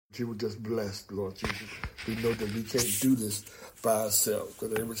You were just blessed, Lord Jesus. We know that we can't do this by ourselves,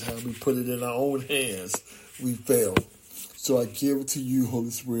 because every time we put it in our own hands, we fail. So I give it to you, Holy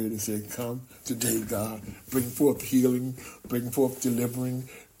Spirit, and say, come today, God. Bring forth healing, bring forth delivering,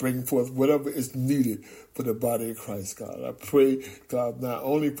 bring forth whatever is needed for the body of Christ, God. I pray, God, not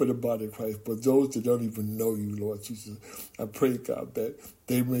only for the body of Christ, but those that don't even know you, Lord Jesus. I pray, God, that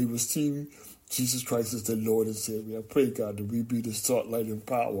they may receive Jesus Christ is the Lord and Savior. I pray, God, that we be the salt, light, and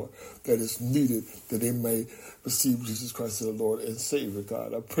power that is needed, that they may receive Jesus Christ as the Lord and Savior,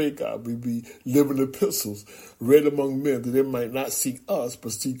 God. I pray, God, we be living epistles read among men, that they might not see us,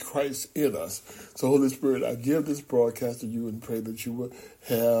 but see Christ in us. So, Holy Spirit, I give this broadcast to you and pray that you will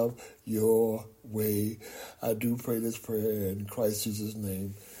have your way. I do pray this prayer in Christ Jesus'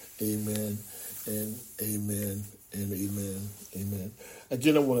 name. Amen and amen and amen. Amen.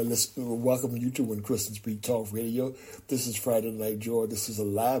 Again, I want to welcome you to When Christians Speak Talk Radio. This is Friday Night Joy. This is a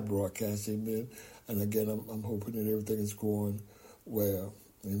live broadcast. Amen. And again, I'm hoping that everything is going well.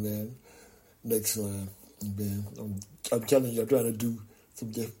 Amen. Next line. Amen. I'm telling you, I'm trying to do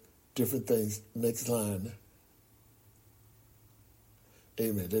some different things. Next line.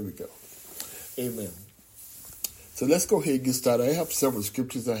 Amen. There we go. Amen. So let's go ahead and get started. I have several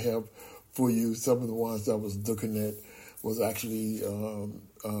scriptures I have for you. Some of the ones I was looking at was actually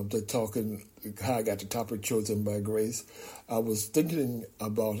they're talking how I got the topic chosen by grace. I was thinking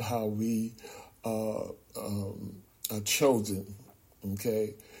about how we are chosen,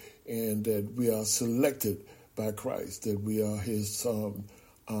 okay, and that we are selected by Christ, that we are his,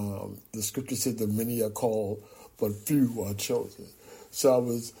 the scripture said that many are called, but few are chosen. So I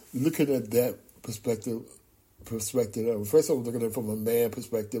was looking at that perspective. First, I was looking at it from a man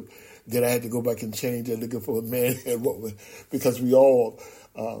perspective. Then I had to go back and change it, looking for a man and woman, because we all,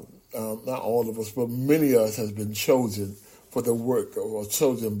 not all of us, but many of us has been chosen for the work, or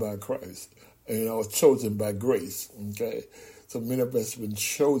chosen by Christ, or chosen by grace. Okay, so many of us have been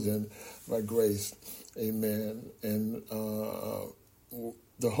chosen by grace. Amen. And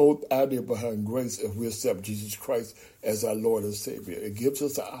the whole idea behind grace, if we accept Jesus Christ as our Lord and Savior, it gives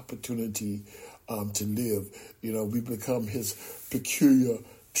us the opportunity to live. We become his peculiar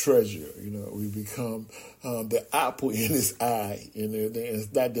treasure. We become the apple in his eye. And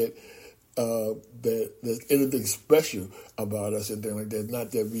it's not that that there's anything special about us and things like that.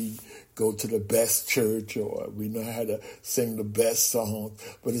 Not that we go to the best church or we know how to sing the best songs,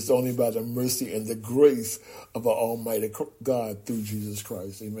 but it's only by the mercy and the grace of our Almighty God through Jesus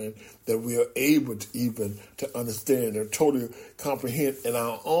Christ, amen, that we are able to even to understand or totally comprehend in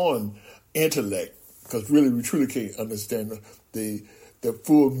our own intellect, because really we truly can't understand the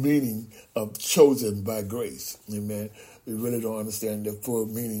full meaning of chosen by grace, amen. We really don't understand the full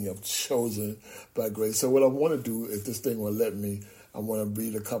meaning of chosen by grace. So what I want to do, if this thing will let me, I want to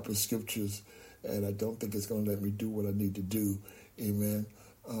read a couple of scriptures, and I don't think it's going to let me do what I need to do, amen.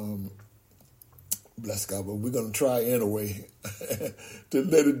 Bless God, but we're going to try anyway to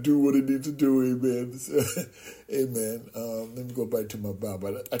let it do what it needs to do, amen. So, amen. Let me go back to my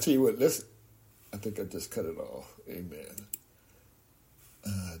Bible. I tell you what, I think I just cut it off, amen.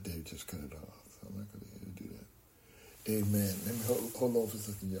 Dave just cut it off, so I'm not going to do that. Amen. Let me hold on for a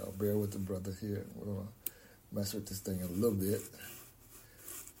second, y'all. Bear with the brother here. We're going to mess with this thing a little bit.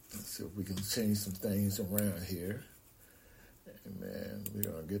 Let's see if we can change some things around here. Amen. We're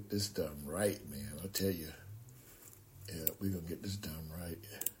going to get this done right, man. I'll tell you. Yeah, we're going to get this done right.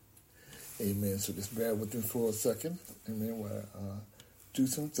 Amen. So just bear with me for a second. Amen. While I do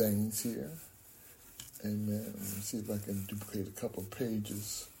some things here. Amen. Let me see if I can duplicate a couple of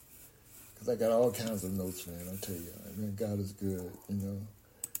pages. Because I got all kinds of notes, man. I'll tell you. Amen. God is good.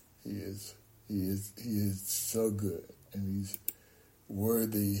 He is so good. And he's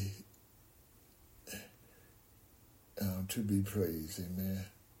worthy to be praised. Amen.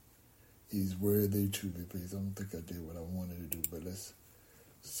 He's worthy to be praised. I don't think I did what I wanted to do, but let's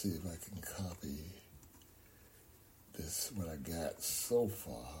see if I can copy this, what I got so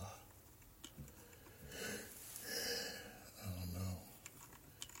far. I don't know.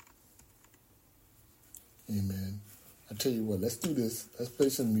 Amen. I tell you what, let's do this. Let's play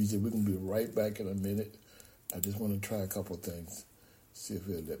some music. We're going to be right back in a minute. I just want to try a couple of things. See if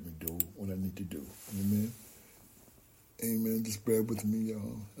it'll let me do what I need to do. Amen. Amen. Just bear with me,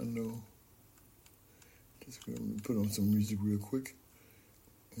 y'all. I know. Just going to put on some music real quick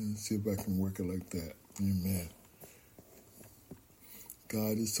and see if I can work it like that. Amen.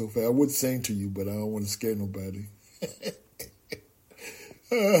 God is so fair. I would sing to you, but I don't want to scare nobody.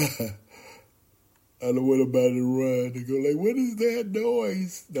 I don't want nobody to run and go like, "What is that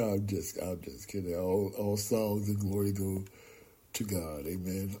noise?" No, I'm just kidding. All songs and glory go to God.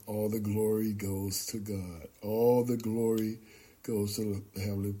 Amen. All the glory goes to God. All the glory goes to the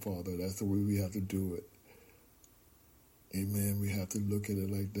Heavenly Father. That's the way we have to do it. Amen. We have to look at it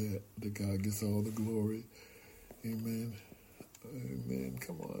like that. That God gets all the glory. Amen. Amen.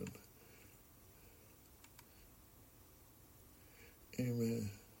 Come on. Amen.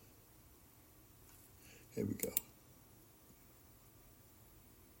 Here we go.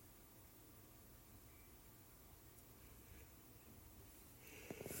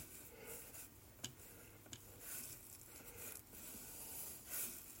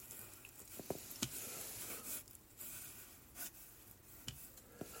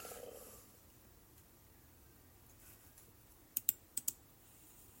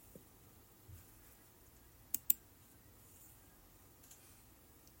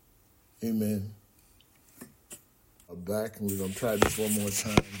 Amen. I'm back, and we're going to try this one more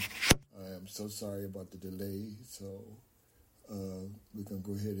time. I am so sorry about the delay, so we're going to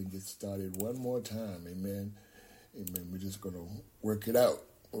go ahead and get started one more time. Amen. Amen. We're just going to work it out.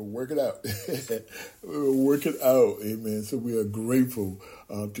 We'll work it out. We'll work it out. Amen. So we are grateful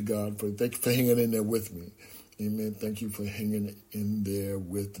to God for, thank you for hanging in there with me. Amen. Thank you for hanging in there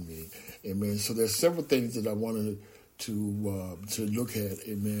with me. Amen. So there's several things that I wanted to look at.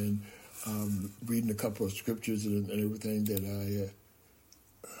 Amen. Reading a couple of scriptures and everything that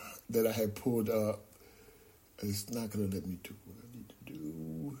I had pulled up. It's not going to let me do what I need to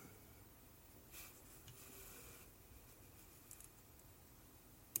do.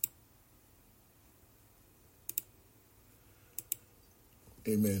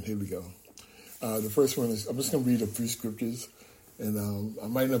 Amen. Here we go. The first one is, I'm just going to read a few scriptures, and I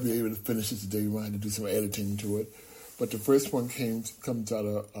might not be able to finish it today. We might have to do some editing to it. But the first one comes out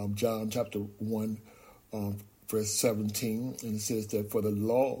of John chapter 1, verse 17, and it says that for the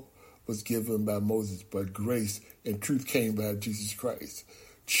law was given by Moses, but grace and truth came by Jesus Christ.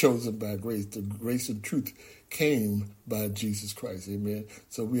 Chosen by grace. The grace and truth came by Jesus Christ. Amen.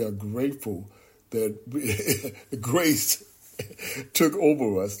 So we are grateful that grace took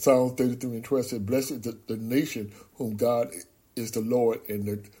over us. Psalm 33 and 12 said, blessed is the nation whom God is the Lord,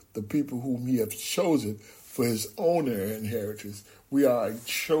 and the people whom he has chosen for his own inheritance. We are a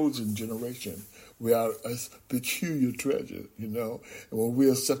chosen generation. We are a peculiar treasure, And when we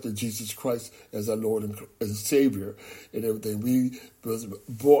accepted Jesus Christ as our Lord and Savior and everything, we was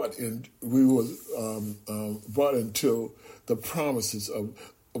brought into the promises of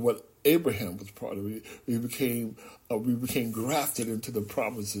what Abraham was part of. We became grafted into the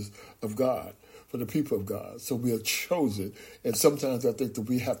promises of God, for the people of God. So we are chosen. And sometimes I think that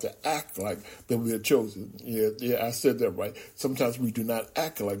we have to act like that we are chosen. Yeah, I said that right. Sometimes we do not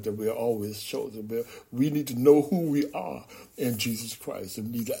act like that we are always chosen. But we need to know who we are in Jesus Christ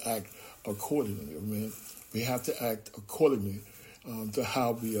and need to act accordingly. Amen. We have to act accordingly to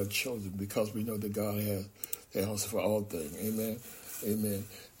how we are chosen, because we know that God has the answer for all things. Amen. Amen.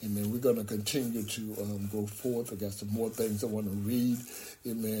 Amen. We're going to continue to go forth. I got some more things I want to read.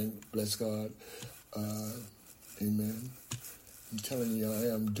 Amen. Bless God. Amen. I'm telling you, I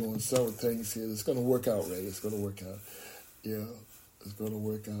am doing several things here. It's going to work out, Ray. It's going to work out. Yeah, it's going to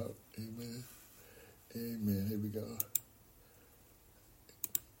work out. Amen. Amen. Here we go.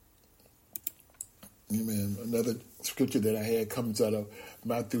 Amen. Another scripture that I had comes out of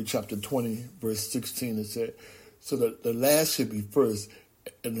Matthew chapter 20, verse 16. It said, so that the last should be first,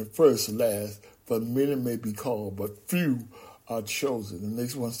 and the first last, for many may be called, but few are chosen. The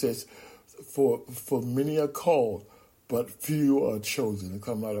next one says, for many are called, but few are chosen. It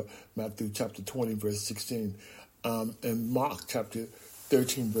comes out of Matthew chapter 20, verse 16. And Mark chapter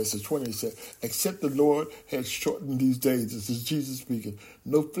 13, verses 20, it says, except the Lord has shortened these days, this is Jesus speaking,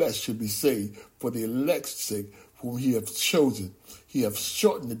 no flesh should be saved for the elect's sake, whom he has chosen. He has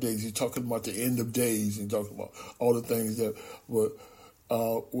shortened the days. He's talking about the end of days. He's talking about all the things that were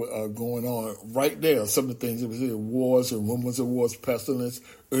going on right now. Some of the things that was here, wars and rumors of wars, pestilence,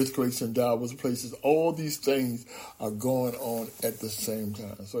 earthquakes in diverse places. All these things are going on at the same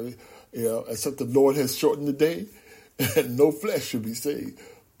time. So, except the Lord has shortened the day, and no flesh should be saved.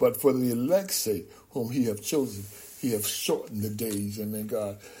 But for the elect's sake, whom he has chosen, he has shortened the days. And then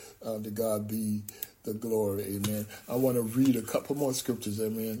to God be the glory. Amen. I want to read a couple more scriptures.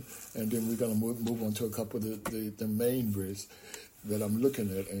 Amen. And then we're going to move on to a couple of the main verse that I'm looking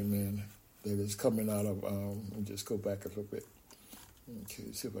at. Amen. That is coming out of, let me just go back a little bit.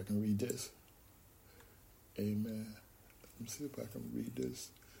 Okay, see if I can read this. Amen. Let me see if I can read this.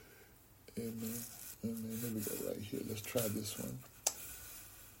 Amen. Amen. Here we go right here. Let's try this one.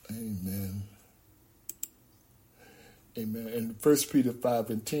 Amen. Amen. In 1 Peter 5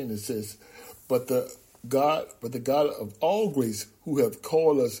 and 10, it says, but the but the God of all grace, who hath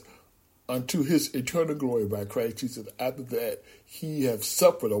called us unto his eternal glory by Christ Jesus, after that he hath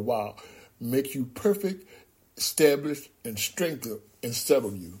suffered a while, make you perfect, establish, and strengthen, and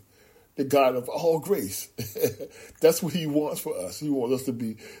settle you. The God of all grace. That's what he wants for us. He wants us to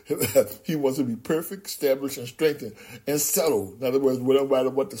be, he wants to be perfect, established, and strengthened, and settled. In other words, no matter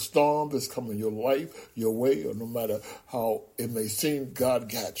what the storm that's coming in your life, your way, or no matter how it may seem, God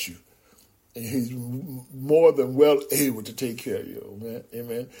got you. And he's more than well able to take care of you, man.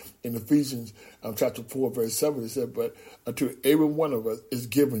 Amen. In Ephesians chapter 4, verse 7, it said, but unto every one of us is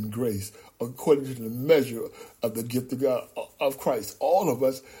given grace according to the measure of the gift of God, of Christ. All of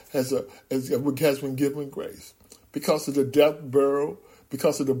us has been given grace because of the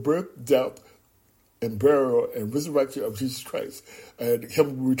because of the birth, death, and burial and resurrection of Jesus Christ, and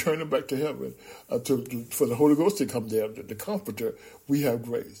him returning back to heaven for the Holy Ghost to come down, the Comforter. We have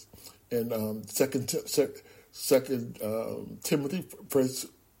grace. In Second Timothy,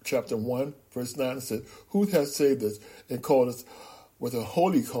 chapter 1, verse 9, it says, who has saved us and called us with a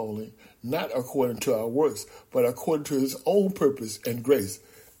holy calling, not according to our works, but according to his own purpose and grace.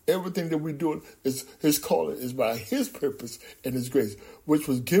 Everything that we do is his calling is by his purpose and his grace, which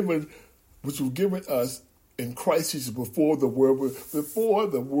was given us in Christ Jesus before the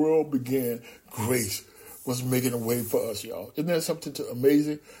world began. Grace was making a way for us, y'all. Isn't that something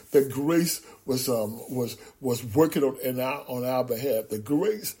amazing? That grace was working on our behalf. The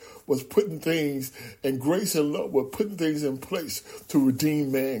grace was putting things, and grace and love were putting things in place to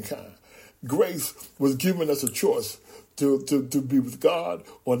redeem mankind. Grace was giving us a choice to be with God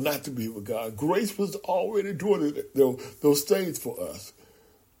or not to be with God. Grace was already doing those things for us,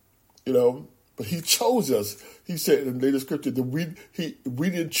 you know. But he chose us. He said in the later scripture that we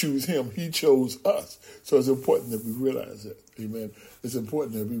didn't choose him. He chose us. So it's important that we realize that. Amen. It's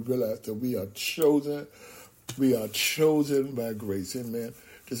important that we realize that we are chosen. We are chosen by grace. Amen.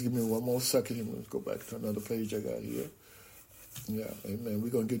 Just give me one more second. Let's go back to another page I got here. Yeah. Amen. We're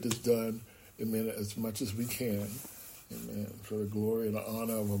going to get this done. Amen. As much as we can. Amen. For the glory and the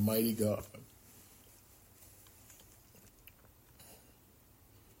honor of a mighty God.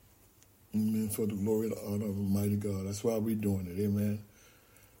 Amen. For the glory and the honor of Almighty God. That's why we're doing it. Amen.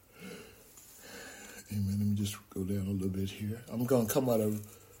 Amen. Let me just go down a little bit here. I'm going to come out of,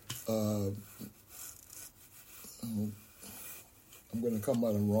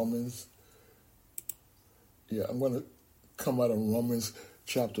 Romans. Yeah, I'm going to come out of Romans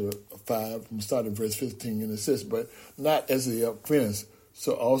chapter 5. I'm starting verse 15. And it says, but not as the offense,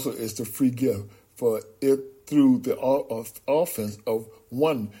 so also is the free gift. For if through the offense of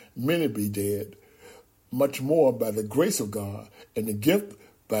one many be dead, much more by the grace of God and the gift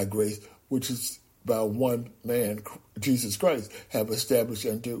by grace, which is by one man, Jesus Christ, have established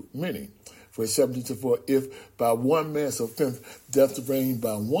unto many. Verse 17 to 4, if by one man's offense death reigned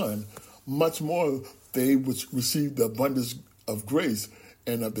by one, much more they which receive the abundance of grace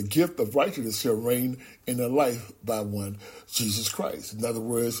and of the gift of righteousness shall reign in their life by one, Jesus Christ. In other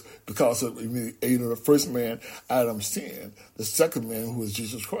words, because of the first man, Adam's sin, the second man, who is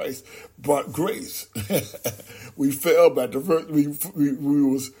Jesus Christ, brought grace. We fell by the first. We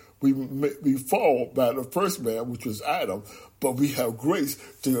fall by the first man, which was Adam, but we have grace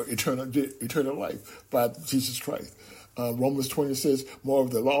to eternal life by Jesus Christ. Romans 20 says, more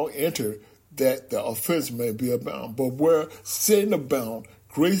of the law entered, that the offense may be abound. But where sin abound,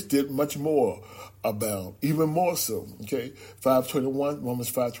 grace did much more abound, even more so. Okay, 5:21,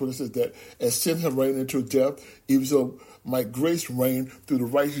 Romans 5:20 says that as sin had reigned into death, even so might grace reign through the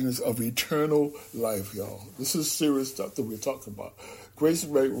righteousness of eternal life, y'all. This is serious stuff that we're talking about. Grace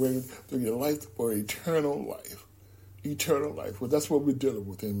reign through your life for eternal life. Eternal life. Well, that's what we're dealing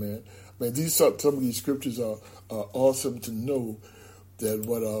with, amen. Man, some of these scriptures are awesome to know that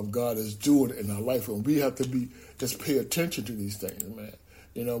what God is doing in our life, and we have to just pay attention to these things, man.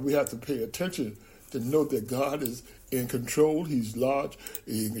 You know, we have to pay attention to know that God is in control. He's large.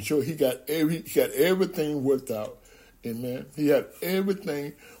 He's in control. He got everything worked out, amen. He had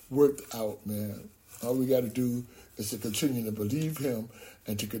everything worked out, man. All we got to do is to continue to believe Him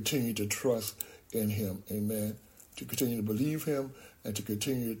and to continue to trust in Him, amen. To continue to believe Him and to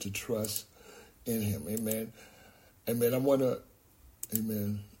continue to trust in Him, amen. Amen. I want to.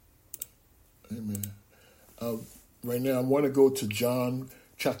 Amen. Amen. Right now, I want to go to John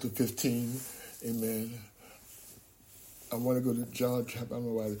chapter 15. Amen. I want to go to John chapter. I don't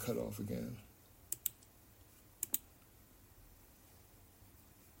know why they cut off again.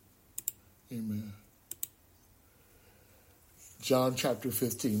 Amen. John chapter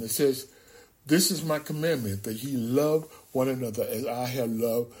 15. It says, This is my commandment, that ye love one another as I have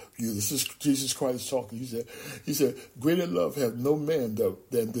loved you. This is Jesus Christ talking. He said, greater love hath no man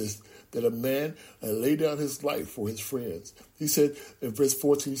than this, that a man lay down his life for his friends. He said in verse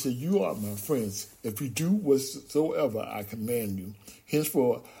 14, he said, you are my friends, if you do whatsoever I command you.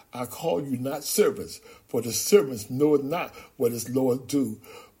 Henceforth I call you not servants, for the servants knoweth not what his Lord do.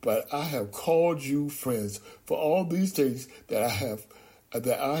 But I have called you friends, for all these things that I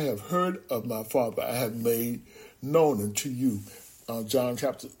have heard of my Father, I have made known unto you. John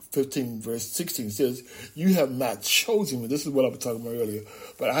chapter 15, verse 16 says, you have not chosen me. This is what I was talking about earlier.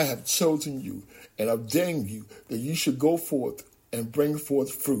 But I have chosen you and ordained you that you should go forth and bring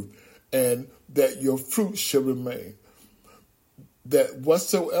forth fruit, and that your fruit shall remain. That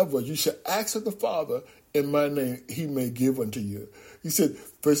whatsoever you shall ask of the Father in my name, he may give unto you. He said,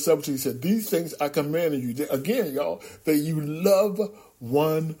 verse 17, he said, these things I command you, again, y'all, that you love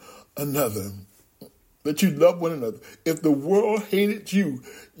one another. That you love one another. If the world hated you,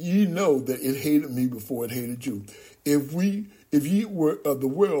 you know that it hated me before it hated you. If ye were of the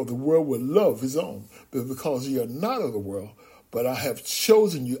world would love his own. But because ye are not of the world, but I have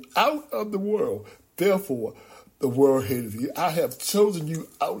chosen you out of the world, therefore the world hated you. I have chosen you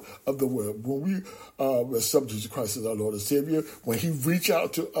out of the world. When we accept Jesus Christ as our Lord and Savior, when he reached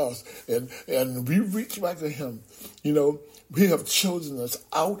out to us and we reach back to him, we have chosen us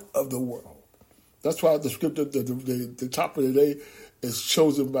out of the world. That's why the scripture, the top of the day is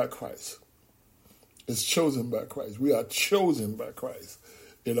chosen by Christ. It's chosen by Christ. We are chosen by Christ,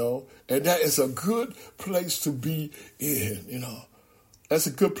 and that is a good place to be in, That's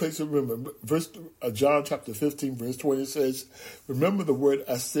a good place to remember. John chapter 15, verse 20 says, remember the word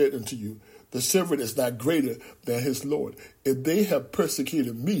I said unto you, the servant is not greater than his Lord. If they have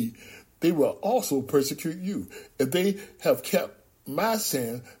persecuted me, they will also persecute you. If they have kept my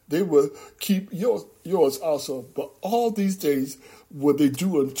saying, they will keep yours also. But all these things will they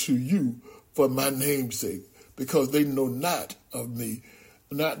do unto you for my name's sake, because they know not of me,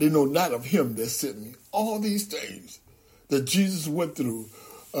 they know not of him that sent me. All these things that Jesus went through,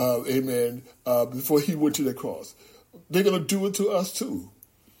 before he went to the cross, they're going to do it to us too.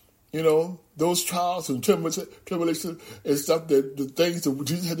 Those trials and tribulations and stuff, the things that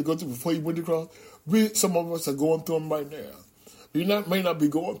Jesus had to go through before he went to the cross, some of us are going through them right now. You may not be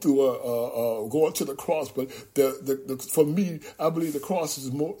going through going to the cross, but for me, I believe the cross is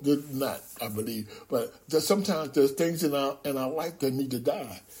more than not. I believe, but sometimes there's things in our life that need to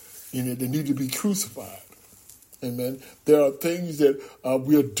die. They need to be crucified. Amen. There are things that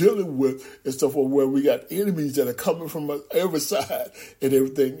we're dealing with and stuff where we got enemies that are coming from every side and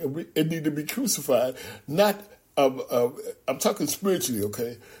everything, and it need to be crucified. Not I'm talking spiritually,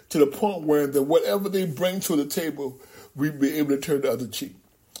 okay, to the point where whatever they bring to the table, we be able to turn the other cheek.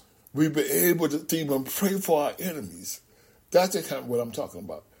 We be able to even pray for our enemies. That's the kind of what I'm talking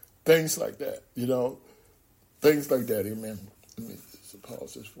about. Things like that, Things like that, amen. Let me just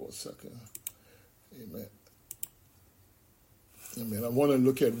pause this for a second. Amen. Amen. I want to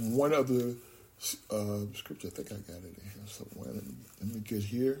look at one other scripture. I think I got it in here somewhere. Let me get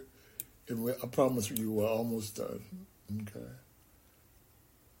here. And I promise you we're almost done. Okay.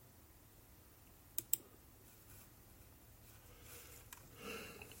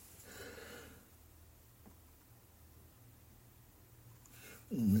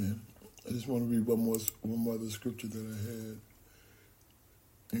 Amen. I just want to read one more other scripture that I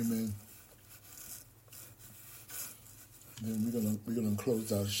had. Amen. And we're gonna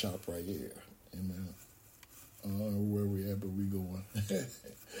close our shop right here. Amen. I don't know where we at, but we going.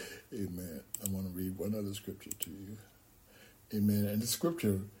 Amen. I want to read one other scripture to you. Amen. And the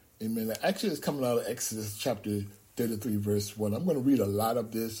scripture, amen, actually it's coming out of Exodus chapter 33, verse 1. I'm going to read a lot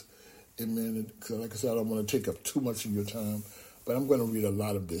of this. Amen. Because like I said, I don't want to take up too much of your time, but I'm going to read a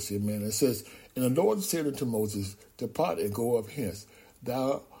lot of this. Amen. It says, and the Lord said unto Moses, depart and go up hence,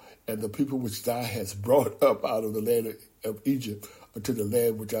 thou and the people which thou hast brought up out of the land of Egypt, unto the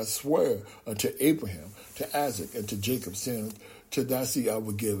land which I swear unto Abraham, to Isaac, and to Jacob, saying, to thy seed I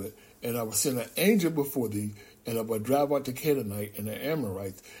will give it, and I will send an angel before thee, and I will drive out the Canaanite, and the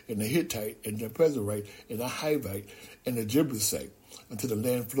Amorite, and the Hittite, and the Pezerite, and the Hivite, and the Jebusite, unto the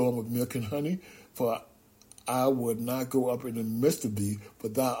land flowing with milk and honey, for I would not go up in the midst of thee,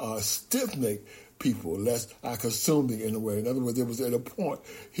 but thou art stiff-necked people, lest I consume thee in a way. In other words, there was at a point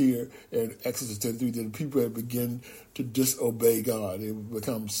here in Exodus 33 that the people had begun to disobey God. They would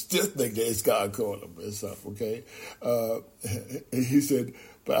become stiff-necked, as God called them and stuff, okay? And he said,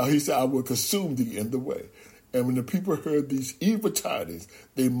 I will consume thee in the way. And when the people heard these evil tidings,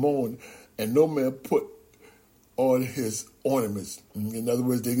 they mourned, and no man put on his ornaments. In other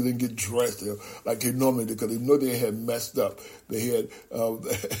words, they didn't get dressed like they normally did, because they know they had messed up. They had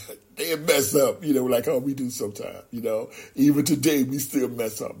they had messed up, like how we do sometimes. Even today we still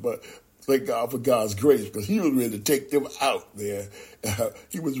mess up, but thank God for God's grace, because he was ready to take them out there.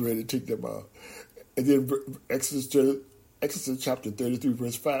 He was ready to take them out. And then Exodus chapter 33,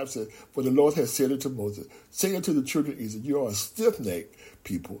 verse 5 says, "For the Lord has said unto Moses, say unto the children of Israel, you are a stiff-necked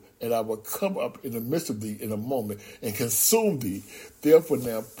people, and I will come up in the midst of thee in a moment and consume thee. Therefore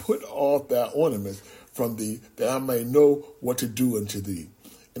now put off thy ornaments from thee, that I may know what to do unto thee."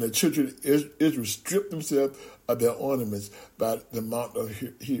 And the children of Israel stripped themselves of their ornaments by the mount of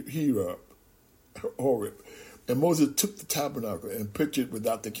Horeb. And Moses took the tabernacle and pitched it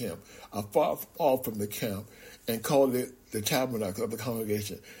without the camp, afar off from the camp, and called it the tabernacle of the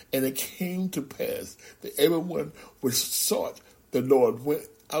congregation. And it came to pass that everyone which sought the Lord went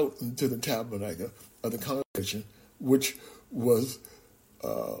out into the tabernacle of the congregation, which was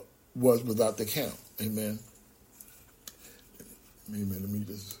without the camp. Amen. Amen. Let me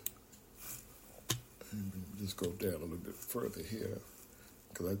just go down a little bit further here,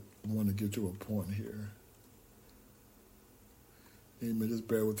 because I want to get to a point here. Amen. Just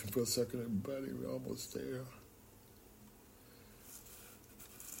bear with me for a second, everybody. We're almost there.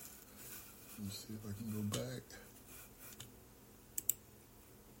 Let me see if I can go back.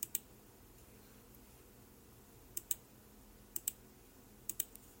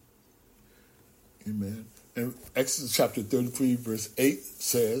 Amen. And Exodus chapter 33, verse 8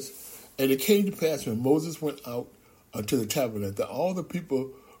 says, "And it came to pass when Moses went out unto the tabernacle, that all the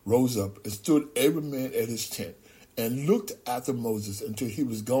people rose up and stood every man at his tent, and looked after Moses until he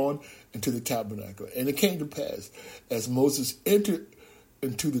was gone into the tabernacle. And it came to pass, as Moses entered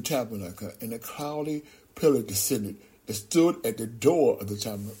into the tabernacle, and a cloudy pillar descended and stood at the door of the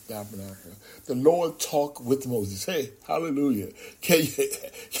tabernacle. The Lord talked with Moses." Hey, hallelujah.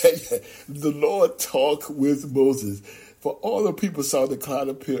 The Lord talked with Moses. "For all the people saw the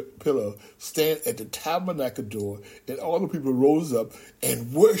cloudy pillar stand at the tabernacle door, and all the people rose up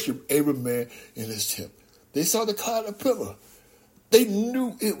and worshiped every man in his tent." They saw the cloudy pillar. They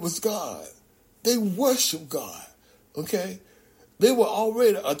knew it was God. They worshiped God. Okay? They were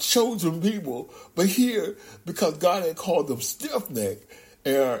already a chosen people, but here, because God had called them stiff-necked,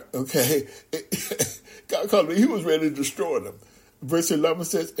 okay, God called them, he was ready to destroy them. Verse 11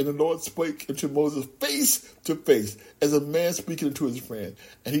 says, "And the Lord spake unto Moses face to face, as a man speaking unto his friend.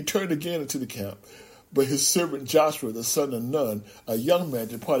 And he turned again into the camp. But his servant Joshua, the son of Nun, a young man,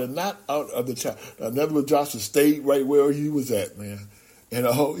 departed not out of the town." In other words, Joshua stayed right where he was at, man.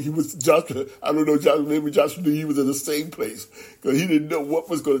 He was Joshua. I don't know Joshua. Maybe Joshua knew he was in the same place, because he didn't know what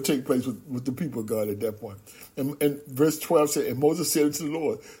was going to take place with the people of God at that point. And verse 12 said, "And Moses said unto the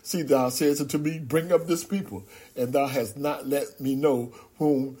Lord, See, thou sayest unto me, bring up this people, and thou hast not let me know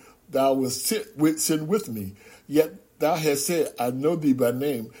whom thou wilt send with me. Yet thou hast said, I know thee by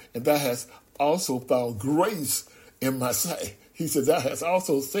name, and thou hast also found grace in my sight." He said, "Thou hast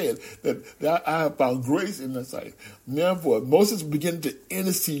also said that I have found grace in thy sight." Therefore, Moses began to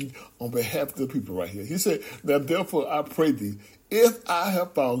intercede on behalf of the people right here. He said, "Now therefore I pray thee, if I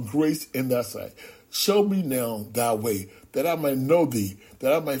have found grace in thy sight, show me now thy way, that I may know thee,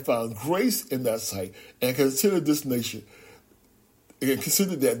 that I may find grace in thy sight, and consider this nation, and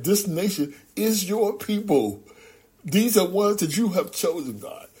consider that this nation is your people. These are ones that you have chosen,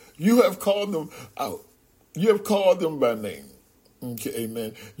 God. You have called them out. You have called them by name." Okay,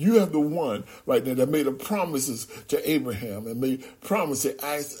 amen. You have the one right now that made the promises to Abraham and made promises to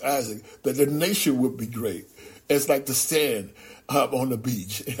Isaac that the nation would be great. It's like the sand on the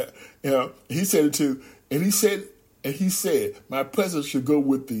beach. He said he said, "My presence should go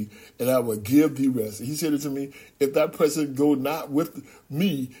with thee, and I will give thee rest." He said it to me, "If thy presence go not with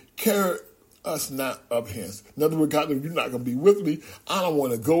me, carry us not up hence." In other words, God, if you're not going to be with me, I don't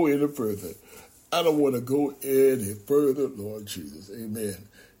want to go any further. I don't want to go any further, Lord Jesus. Amen.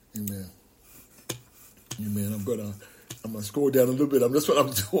 Amen. Amen. I'm gonna scroll down a little bit. That's what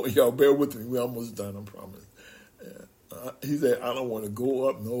I'm doing. Y'all bear with me. We're almost done, I promise. He said, "I don't want to go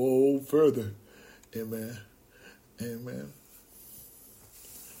up no further." Amen. Amen.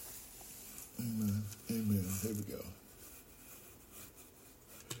 Amen. Amen. Here we go.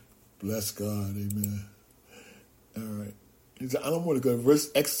 Bless God. Amen. All right. He said, "I don't want to go."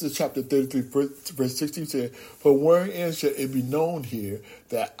 Verse Exodus chapter 33, verse 16 said, "For wherein shall it be known here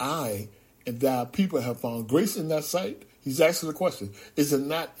that I and thy people have found grace in thy sight?" He's asking the question. "Is it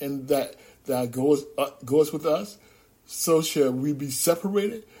not in that thou goest with us? So shall we be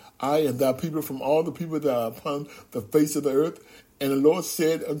separated, I and thy people, from all the people that are upon the face of the earth?" And the Lord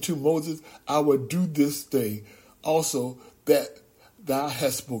said unto Moses, "I will do this day also that thou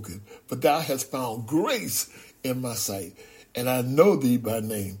hast spoken, but thou hast found grace in my sight, and I know thee by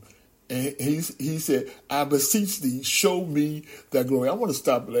name. And he said, I beseech thee, show me thy glory. I want to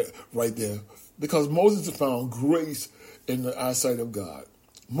stop right there, because Moses found grace in the eyesight of God.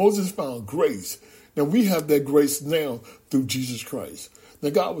 Moses found grace. Now we have that grace now through Jesus Christ. Now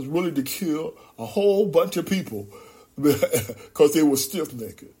God was willing to kill a whole bunch of people because they were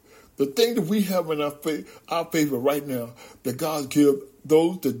stiff-necked. The thing that we have in our favor right now, that God give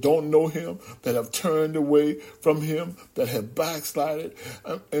those that don't know him, that have turned away from him, that have backslided,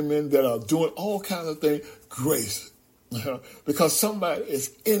 amen, that are doing all kinds of things, grace. Because somebody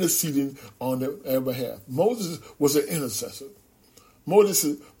is interceding on their behalf. Moses was an intercessor.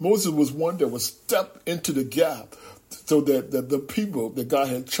 Moses was one that would step into the gap so that the people that God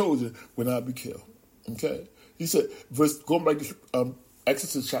had chosen would not be killed. Okay? He said, going back to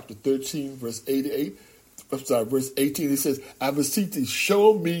Exodus chapter 13, verse 18, he says, I beseech thee,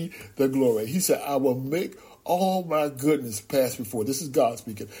 show me the glory. He said, I will make all my goodness pass before. This is God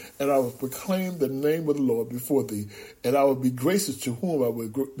speaking. And I will proclaim the name of the Lord before thee. And I will be gracious to whom I will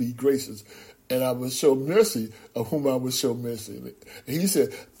be gracious. And I will show mercy of whom I will show mercy. And he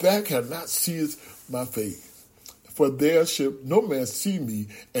said, thou cannot see my face, for there shall no man see me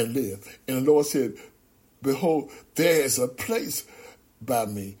and live. And the Lord said, behold, there is a place by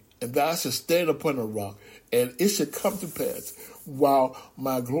me, and thou shalt stand upon a rock, and it shall come to pass, while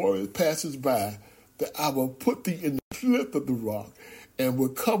my glory passes by, that I will put thee in the cleft of the rock, and will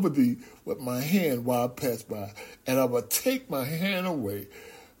cover thee with my hand while I pass by. And I will take my hand away.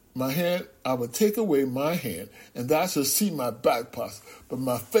 I will take away my hand, and thou shalt see my back parts, but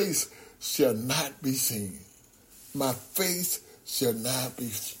my face shall not be seen. My face shall not be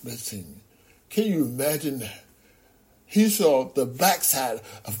seen. Can you imagine that? He saw the backside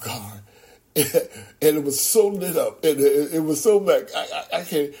of God, and it was so lit up, and it was so like I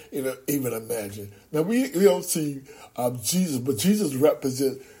can't even imagine. Now we don't see Jesus, but Jesus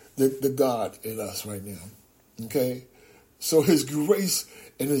represents the God in us right now. Okay, so His grace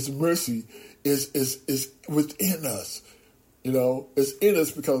and His mercy is within us. It's in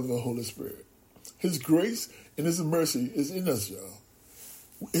us because of the Holy Spirit. His grace and His mercy is in us, y'all.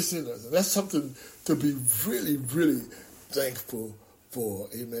 It's in us. And that's something to be really, really thankful for.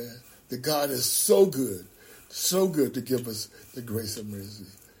 Amen. That God is so good to give us the grace and mercy.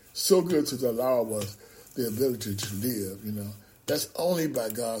 So good to allow us the ability to live, That's only by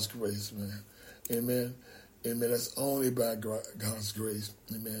God's grace, man. Amen. Amen. That's only by God's grace.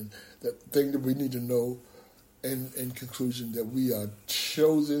 Amen. That thing that we need to know in conclusion, that we are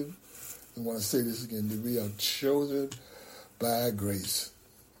chosen. I want to say this again, that we are chosen by grace.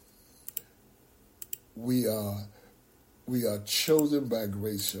 We are chosen by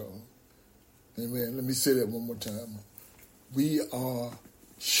grace, y'all. Amen. Let me say that one more time. We are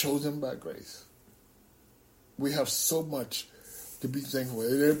chosen by grace. We have so much to be thankful.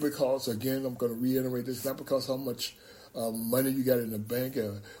 It ain't because, again, I'm going to reiterate this, not because how much money you got in the bank,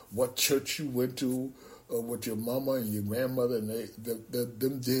 or what church you went to, or what your mama and your grandmother and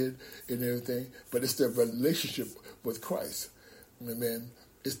them did and everything, but it's their relationship with Christ. Amen.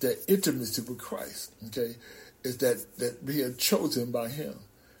 It's that intimacy with Christ, okay? It's that being chosen by Him,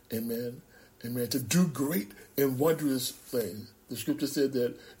 amen? Amen, to do great and wondrous things. The scripture said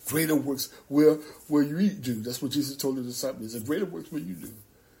that greater works will you do. That's what Jesus told the disciples. He said, greater works will you do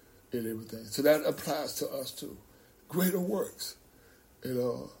and everything. So that applies to us too. Greater works,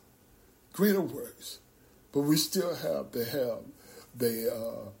 greater works. But we still have to have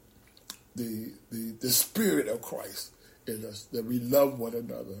the Spirit of Christ in us, that we love one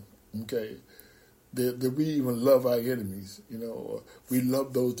another, okay? That we even love our enemies, or we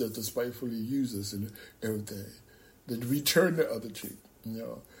love those that despitefully use us and everything. That we turn the other cheek,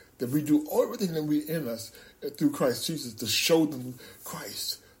 that we do everything that we in us through Christ Jesus to show them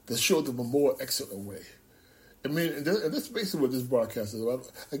Christ, to show them a more excellent way. I mean, and that's basically what this broadcast is about.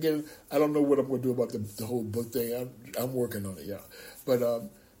 Again, I don't know what I'm going to do about the whole book thing. I'm working on it, yeah. But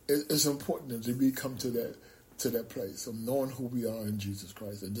it's important that we come to that place of knowing who we are in Jesus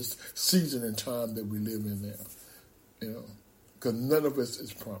Christ, and this season and time that we live in now, because none of us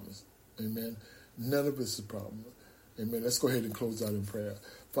is promised. Amen. None of us is promised. Amen. Let's go ahead and close out in prayer.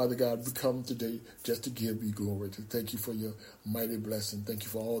 Father God, we come today just to give you glory, to thank you for your mighty blessing. Thank you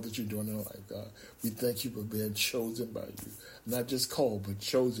for all that you're doing in our life, God. We thank you for being chosen by you. Not just called, but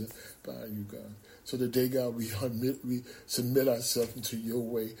chosen by you, God. So today, God, we submit ourselves into your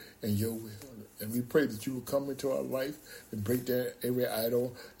way and your will. And we pray that you will come into our life and break down every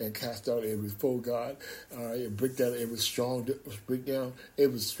idol and cast out every foe, God. And break down every stronghold,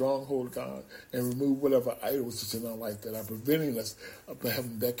 God, and remove whatever idols is in our life that are preventing us from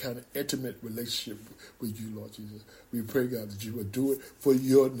having that kind of intimate relationship with you, Lord Jesus. We pray, God, that you will do it for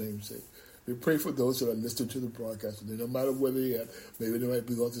your name's sake. We pray for those that are listening to the broadcast today, no matter where they're at. Maybe they might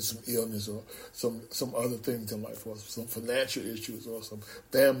be going through some illness or some other things in life, or some financial issues or some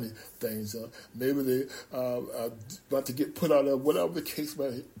family things. Maybe they are about to get put out of whatever the case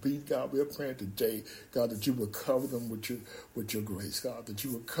might be. God, we are praying today, God, that you will cover them with your grace, God, that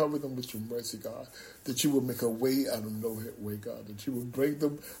you will cover them with your mercy, God, that you will make a way out of no way, God, that you will bring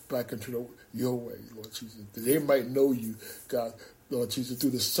them back into your way, Lord Jesus, that they might know you, God, Lord Jesus,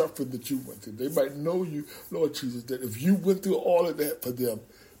 through the suffering that you went through. They might know you, Lord Jesus, that if you went through all of that for them,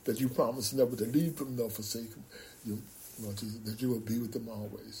 that you promised never to leave them nor forsake them, Lord Jesus, that you will be with them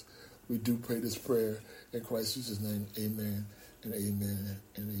always. We do pray this prayer in Christ Jesus' name. Amen and amen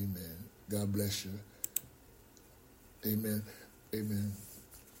and amen. God bless you. Amen. Amen.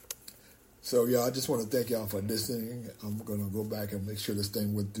 So, y'all, I just want to thank y'all for listening. I'm going to go back and make sure this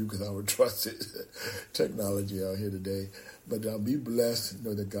thing went through because I would trust it. Technology out here today. But be blessed.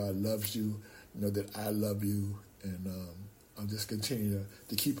 Know that God loves you. Know that I love you. And I'll just continue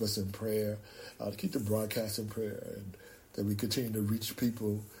to keep us in prayer, to keep the broadcast in prayer, and that we continue to reach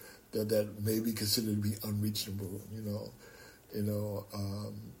people that may be considered to be unreachable.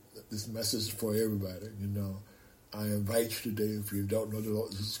 This message is for everybody, I invite you today, if you don't know the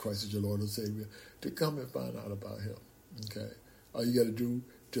Lord Jesus Christ as your Lord and Savior, to come and find out about him, okay? All you got to do,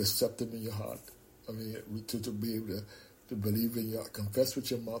 to accept him in your heart. To be able to believe in your, confess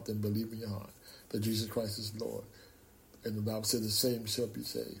with your mouth and believe in your heart that Jesus Christ is Lord. And the Bible says the same shall be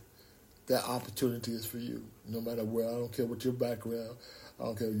saved. That opportunity is for you, no matter where. I don't care what your background. I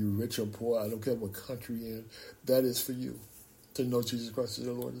don't care if you're rich or poor. I don't care what country you're in. That is for you, to know Jesus Christ as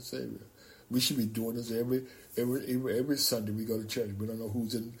your Lord and Savior. We should be doing this every Sunday we go to church. We don't know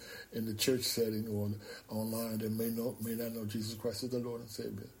who's in the church setting or online that may not know Jesus Christ as the Lord and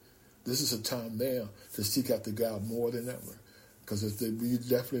Savior. This is a time now to seek after God more than ever. Because we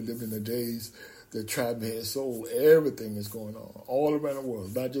definitely live in the days that tribe and soul, everything is going on all around the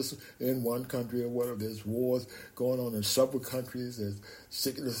world, not just in one country or whatever. There's wars going on in several countries. There's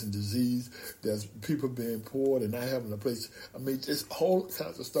sickness and disease. There's people being poor and not having a place. Just all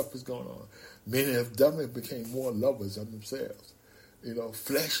kinds of stuff is going on. Many have definitely became more lovers of themselves.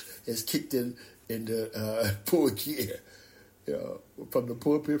 Flesh is kicked into full gear. From the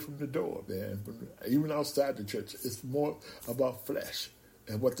pulpit, from the door, man. Even outside the church, it's more about flesh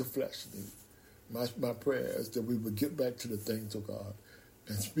and what the flesh needs. My prayer is that we would get back to the things of God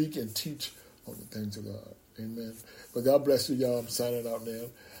and speak and teach on the things of God. Amen. But God bless you, y'all. I'm signing out now.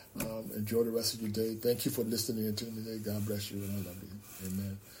 Enjoy the rest of your day. Thank you for listening in to me today. God bless you, and I love you.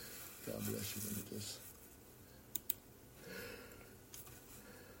 Amen. God bless you. Let me just...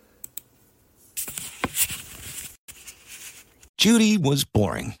 Judy was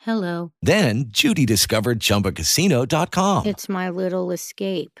boring. Hello. Then Judy discovered ChumbaCasino.com. It's my little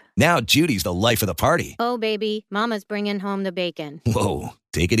escape. Now Judy's the life of the party. Oh, baby, mama's bringing home the bacon. Whoa,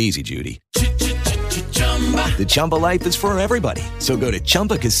 take it easy, Judy. The Chumba life is for everybody. So go to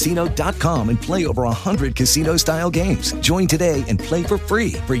ChumbaCasino.com and play over 100 casino-style games. Join today and play for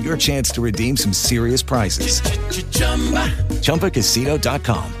free for your chance to redeem some serious prizes.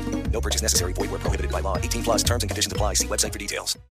 ChumbaCasino.com. No purchase necessary. Void where prohibited by law. 18+ terms and conditions apply. See website for details.